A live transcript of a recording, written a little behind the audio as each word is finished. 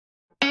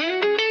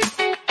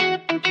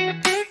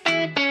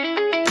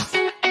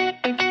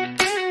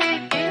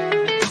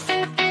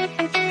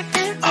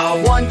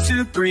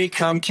2, 3,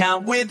 come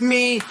count with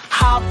me.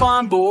 Hop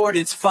on board,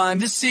 it's fun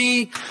to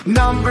see.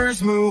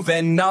 Numbers move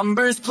and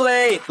numbers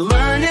play,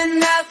 learning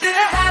that the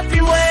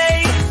happy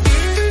way.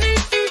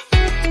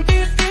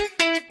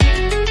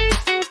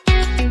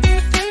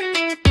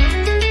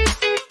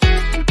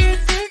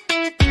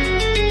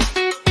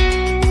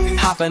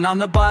 Hopping on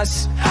the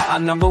bus,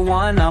 I'm number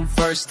 1, I'm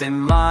first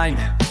in line.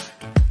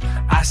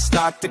 I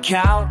start the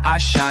count, I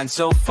shine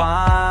so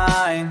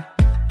fine.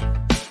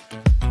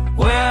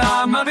 Well,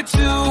 I'm number 2,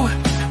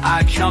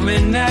 I come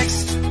in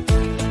next.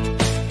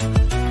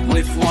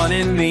 With 1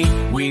 in me,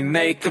 we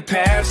make a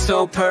pair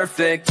so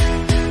perfect.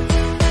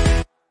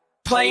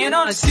 Playing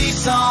on a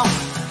seesaw,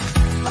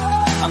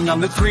 I'm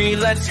number 3,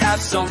 let's have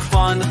some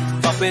fun.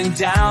 Up and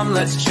down,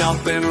 let's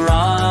jump and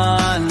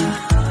run.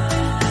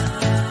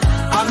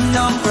 I'm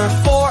number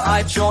 4,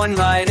 I join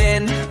right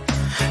in.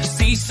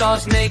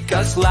 Seesaws make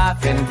us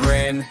laugh and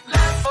grin.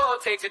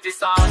 Take the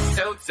sauce,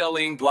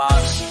 totaling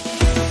blocks.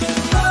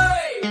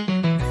 Hey!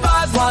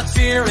 5 blocks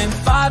here and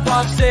 5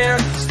 blocks there.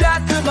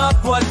 Stack them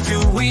up, what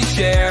do we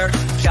share?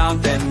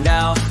 Count them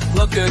now,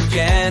 look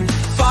again.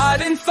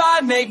 5 and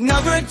 5 make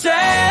number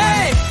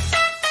 10.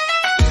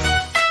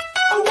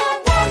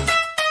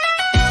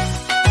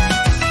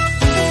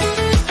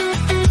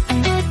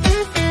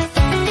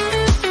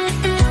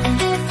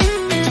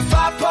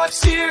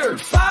 Here,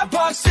 5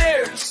 blocks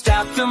there.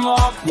 Stack them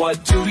up,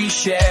 what do we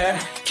share?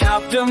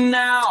 Count them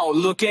now,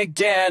 look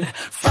again.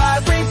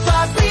 5 brain,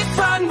 5 brain,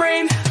 5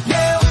 brain.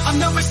 Yeah, I'm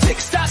number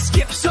 6, I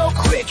skip so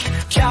quick.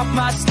 Count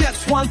my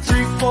steps, 1,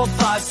 3, 4,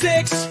 5,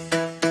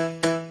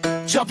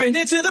 6. Jumping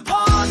into the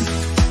pond.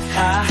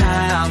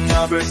 Ha, I'm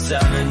number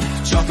 7,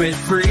 jumping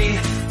free.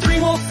 3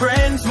 more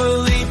friends will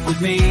leave with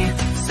me.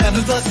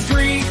 7 plus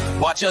 3,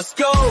 watch us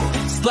go.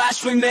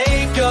 Splash, we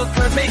make a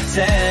perfect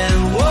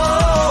 10.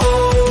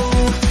 Whoa!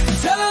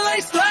 Till they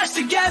splash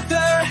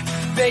together,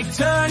 they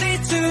turn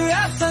into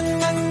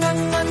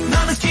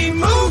numbers keep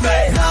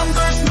moving.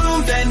 Numbers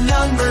move and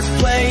numbers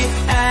play,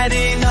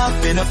 adding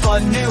up in a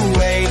fun new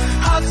way.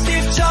 Hop,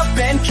 skip, jump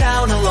and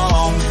count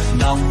along.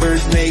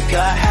 Numbers make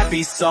a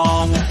happy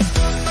song.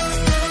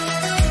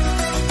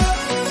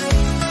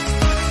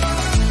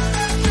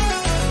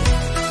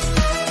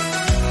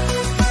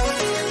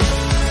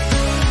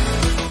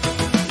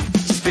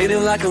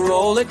 Spinning like a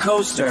roller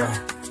coaster,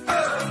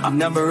 I'm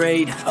number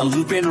 8, a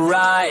looping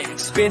ride.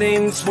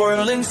 Spinning,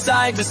 swirling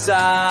side to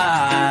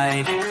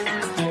side.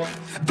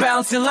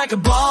 Bouncing like a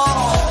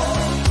ball,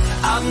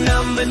 I'm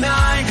number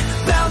 9.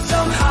 Bounce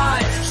up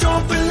high,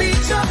 jump and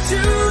reach up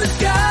to the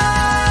sky.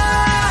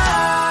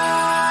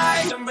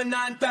 Number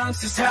 9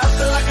 bounces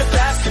happy like a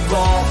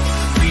basketball.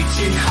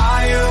 Reaching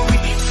higher